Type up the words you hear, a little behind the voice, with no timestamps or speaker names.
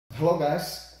Hello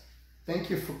guys,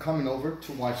 thank you for coming over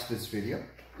to watch this video.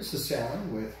 This is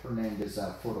Alan with Hernandez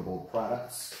Affordable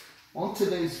Products. On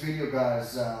today's video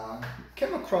guys,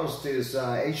 came across this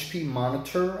HP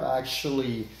monitor. I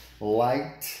actually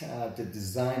liked the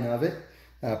design of it.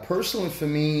 Personally for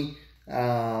me,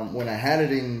 when I had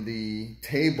it in the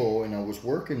table and I was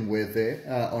working with it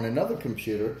on another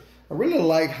computer, I really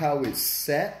like how it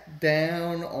sat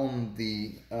down on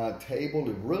the table.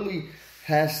 It really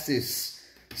has this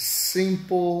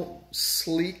simple,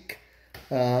 sleek,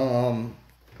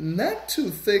 not too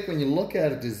thick when you look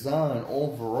at a design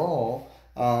overall.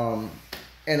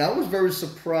 And I was very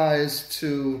surprised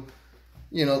to,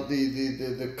 you know,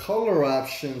 the color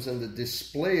options and the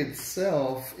display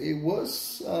itself. It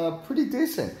was pretty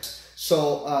decent.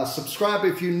 So subscribe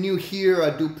if you're new here. I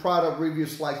do product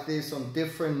reviews like this on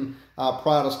different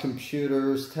products,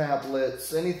 computers,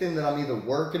 tablets, anything that I'm either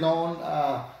working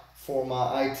on for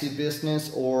my IT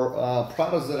business or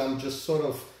products that I'm just sort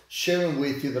of sharing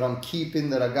with you that I'm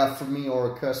keeping, that I got from me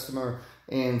or a customer.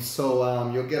 And so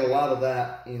you'll get a lot of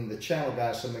that in the channel,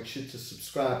 guys, so make sure to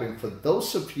subscribe. And for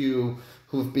those of you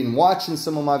who've been watching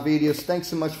some of my videos, thanks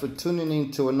so much for tuning in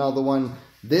to another one.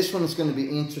 This one is going to be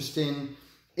interesting.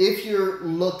 If you're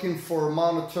looking for a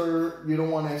monitor, you don't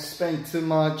want to spend too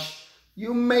much,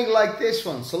 you may like this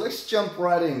one. So let's jump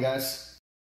right in, guys.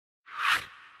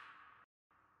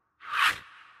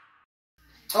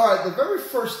 All right, the very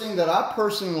first thing that I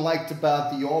personally liked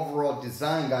about the overall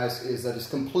design, guys, is that it's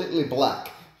completely black.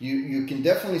 You can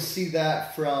definitely see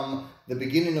that from the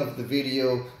beginning of the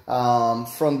video,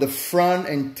 from the front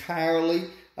entirely,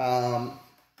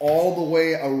 all the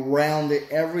way around it.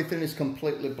 Everything is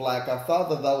completely black. I thought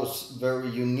that that was very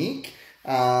unique.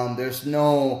 There's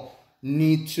no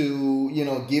need to, you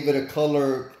know, give it a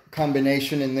color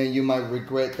combination and then you might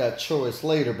regret that choice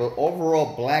later. But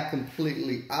overall, black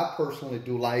completely, I personally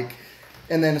do like.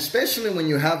 And then especially when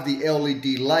you have the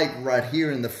LED light right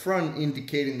here in the front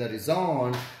indicating that it's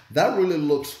on, that really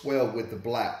looks well with the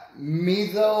black.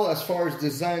 Me though, as far as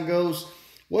design goes,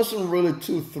 wasn't really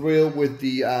too thrilled with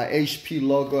the HP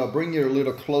logo. I'll bring you a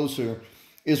little closer.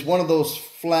 It's one of those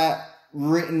flat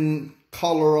written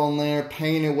color on there,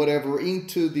 painted whatever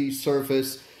into the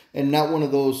surface, and not one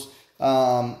of those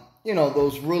you know,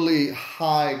 those really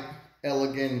high,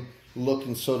 elegant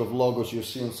looking sort of logos you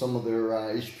see on some of their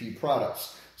HP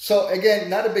products. So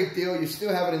again, not a big deal. You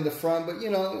still have it in the front, but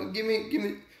you know, give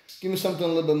me something a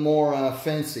little bit more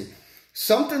fancy.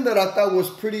 Something that I thought was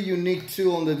pretty unique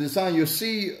too on the design. You'll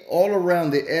see all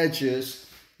around the edges.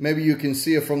 Maybe you can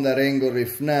see it from that angle.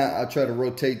 If not, I'll try to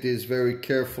rotate this very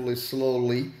carefully,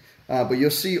 slowly. But you'll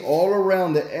see all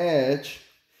around the edge,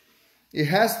 it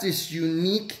has this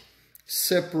unique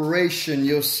separation.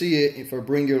 You'll see it if I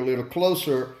bring you a little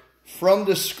closer from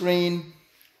the screen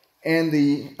and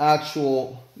the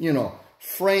actual, you know,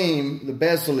 frame, the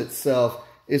bezel itself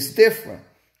is different.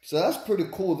 So that's pretty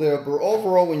cool there. But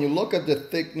overall, when you look at the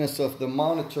thickness of the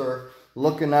monitor,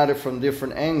 looking at it from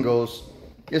different angles,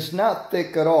 it's not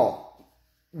thick at all.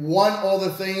 One other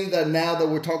thing that now that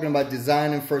we're talking about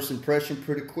design and first impression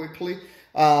pretty quickly,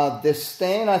 the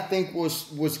stand I think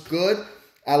was good.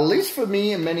 At least for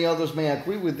me, and many others may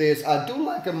agree with this, I do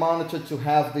like a monitor to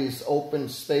have this open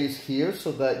space here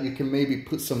so that you can maybe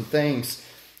put some things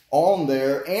on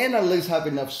there and at least have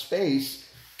enough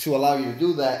space to allow you to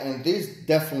do that. And this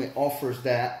definitely offers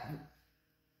that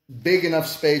big enough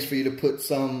space for you to put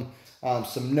some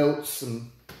notes,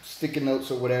 some sticky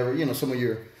notes or whatever, you know, some of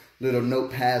your little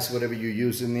notepads, whatever you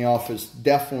use in the office.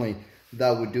 Definitely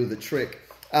that would do the trick.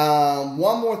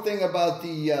 One more thing about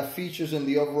the features and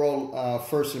the overall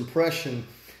first impression.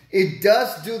 It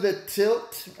does do the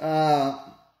tilt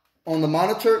on the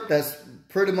monitor. That's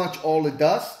pretty much all it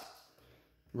does,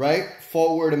 right?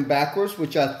 Forward and backwards,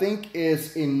 which I think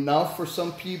is enough for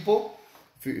some people.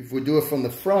 If we do it from the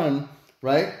front,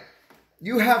 right?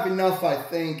 You have enough, I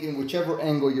think, in whichever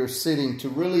angle you're sitting to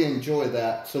really enjoy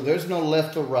that. So there's no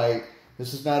left or right.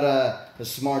 This is not a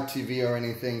smart TV or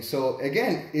anything. So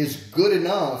again, it's good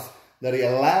enough that it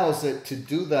allows it to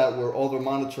do that where other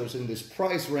monitors in this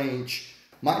price range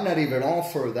might not even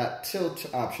offer that tilt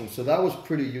option. So that was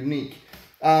pretty unique.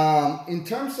 In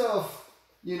terms of,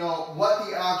 you know, what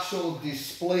the actual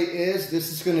display is,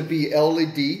 this is going to be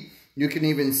LED. You can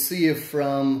even see it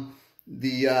from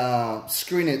the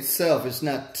screen itself. It's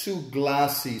not too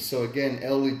glassy. So again,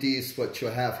 LED is what you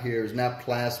have here. It's not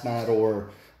plasma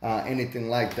or anything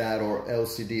like that, or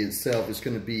LCD itself. It's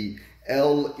going to be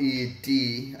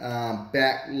LED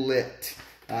backlit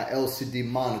LCD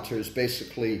monitors,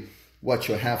 basically what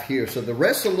you have here. So the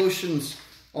resolutions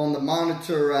on the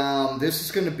monitor. This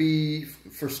is going to be,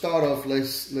 for start off,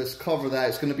 let's cover that.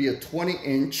 It's going to be a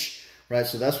 20-inch, right?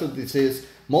 So that's what this is.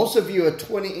 Most of you, a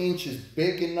 20-inch is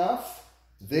big enough.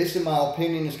 This, in my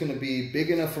opinion, is going to be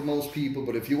big enough for most people.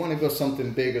 But if you want to go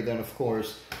something bigger, then of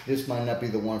course, this might not be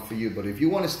the one for you. But if you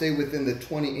want to stay within the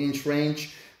 20-inch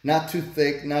range, not too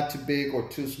thick, not too big or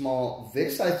too small,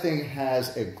 this, I think,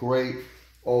 has a great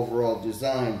overall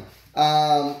design.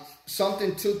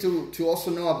 Something to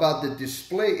also know about the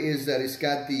display is that it's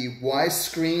got the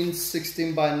widescreen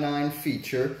 16:9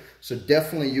 feature. So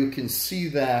definitely you can see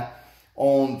that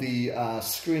on the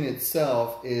screen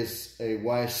itself is a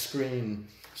widescreen.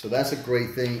 So that's a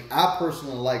great thing. I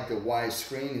personally like the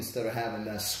widescreen instead of having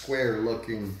that square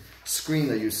looking screen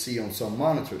that you see on some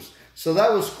monitors. So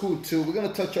that was cool too. We're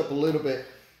going to touch up a little bit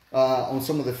on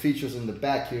some of the features in the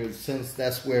back here, since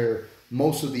that's where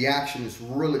most of the action is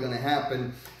really going to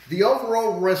happen. The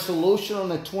overall resolution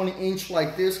on a 20-inch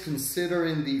like this,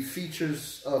 considering the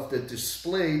features of the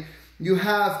display, you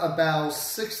have about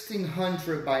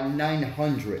 1600 by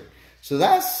 900. So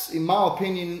that's, in my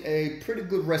opinion, a pretty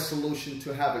good resolution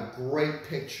to have a great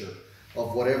picture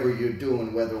of whatever you're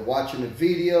doing, whether watching a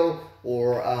video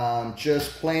or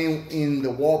just playing in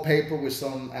the wallpaper with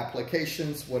some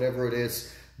applications, whatever it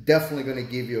is. Definitely going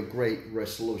to give you a great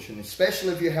resolution,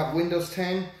 especially if you have Windows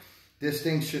 10. This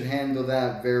thing should handle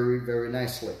that very, very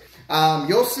nicely.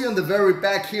 You'll see on the very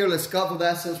back here, let's cover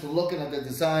that since we're looking at the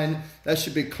design. That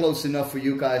should be close enough for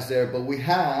you guys there. But we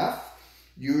have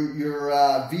your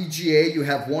VGA. You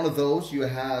have one of those. You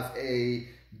have a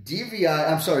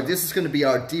DVI. I'm sorry, this is going to be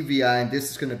our DVI and this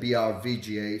is going to be our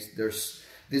VGA.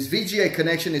 This VGA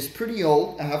connection is pretty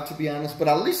old, I have to be honest, but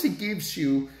at least it gives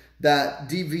you that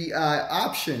DVI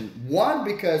option. One,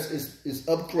 because it's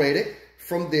upgraded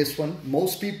from this one.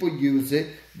 Most people use it.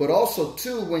 But also,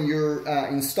 two, when you're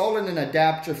installing an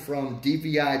adapter from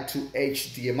DVI to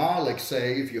HDMI, like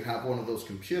say if you have one of those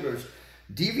computers,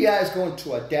 DVI is going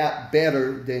to adapt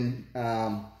better than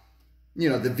you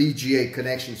know, the VGA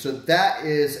connection. So that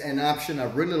is an option. I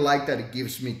really like that it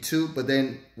gives me two. But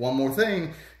then one more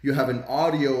thing, you have an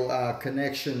audio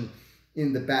connection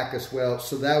in the back as well.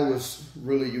 So that was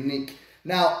really unique.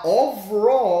 Now,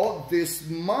 overall, this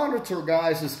monitor,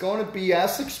 guys, is going to be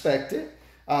as expected.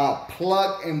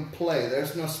 Plug and play.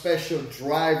 There's no special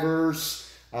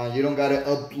drivers. You don't got to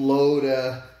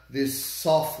upload this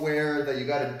software that you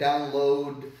got to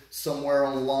download somewhere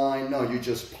online. No, you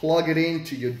just plug it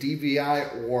into your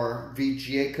DVI or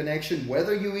VGA connection.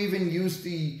 Whether you even use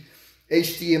the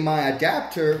HDMI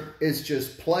adapter, is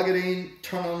just plug it in,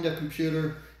 turn on the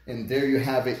computer, and there you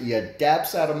have it. It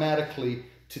adapts automatically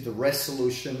to the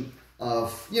resolution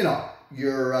of, you know,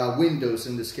 your Windows,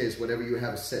 in this case, whatever you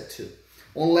have it set to.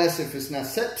 Unless if it's not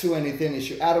set to anything, it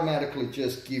should automatically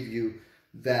just give you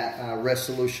that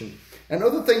resolution.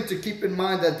 Another thing to keep in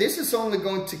mind, that this is only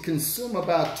going to consume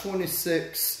about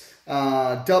 26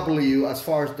 W as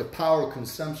far as the power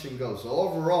consumption goes. So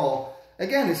overall,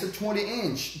 again, it's a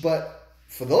 20-inch, but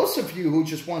for those of you who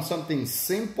just want something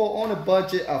simple, on a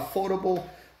budget, affordable,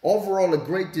 overall a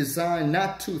great design,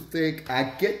 not too thick. I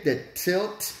get the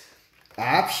tilt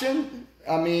option.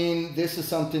 I mean, this is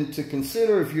something to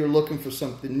consider if you're looking for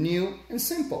something new and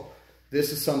simple.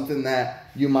 This is something that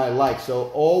you might like.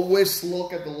 So always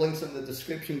look at the links in the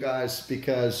description, guys,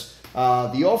 because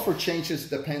the offer changes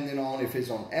depending on if it's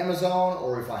on Amazon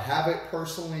or if I have it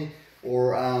personally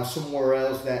or somewhere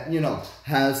else that, you know,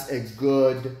 has a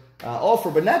good offer.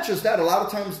 But not just that, a lot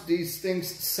of times these things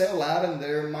sell out and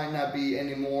there might not be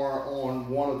any more on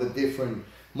one of the different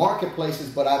marketplaces,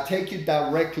 but I take you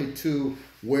directly to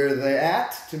where they're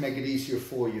at to make it easier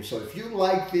for you. So if you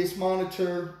like this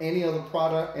monitor, any other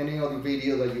product, any other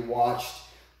video that you watched,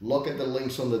 look at the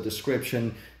links on the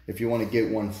description if you want to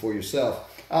get one for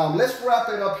yourself. Let's wrap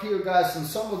it up here, guys, and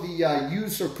some of the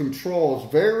user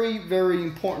controls. Very, very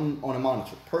important on a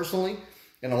monitor. Personally,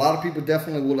 and a lot of people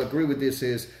definitely will agree with this,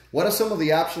 is what are some of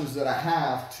the options that I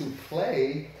have to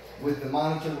play with the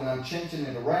monitor when I'm changing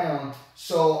it around.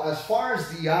 So as far as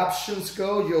the options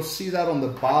go, you'll see that on the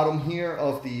bottom here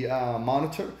of the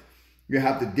monitor. You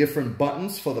have the different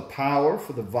buttons for the power,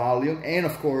 for the volume, and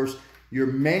of course your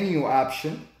menu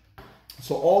option.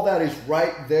 So all that is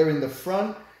right there in the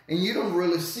front, and you don't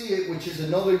really see it, which is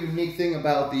another unique thing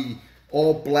about the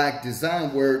all black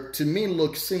design, where to me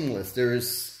looks seamless. There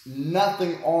is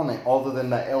nothing on it other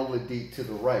than the LED to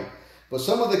the right. But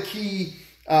some of the key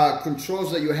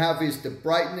controls that you have is the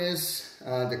brightness,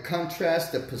 the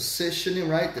contrast, the positioning,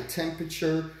 right? The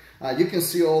temperature. You can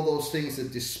see all those things. The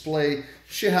display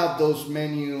should have those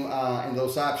menu and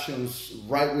those options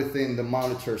right within the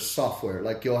monitor software,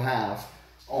 like you'll have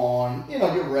on, you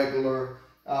know, your regular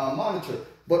monitor.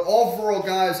 But overall,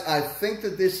 guys, I think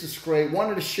that this is great.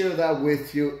 Wanted to share that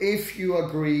with you. If you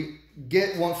agree,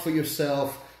 get one for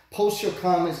yourself. Post your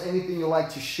comments, anything you'd like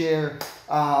to share.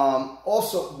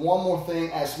 Also, one more thing,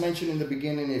 as mentioned in the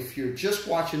beginning, if you're just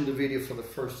watching the video for the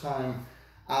first time,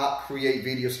 I create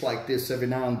videos like this every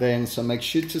now and then, so make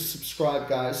sure to subscribe,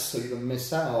 guys, so you don't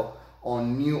miss out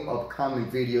on new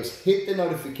upcoming videos. Hit the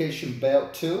notification bell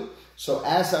too, so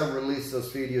as I release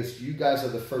those videos, you guys are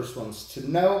the first ones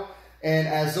to know. And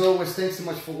as always, thanks so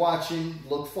much for watching.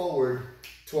 Look forward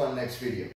to our next video.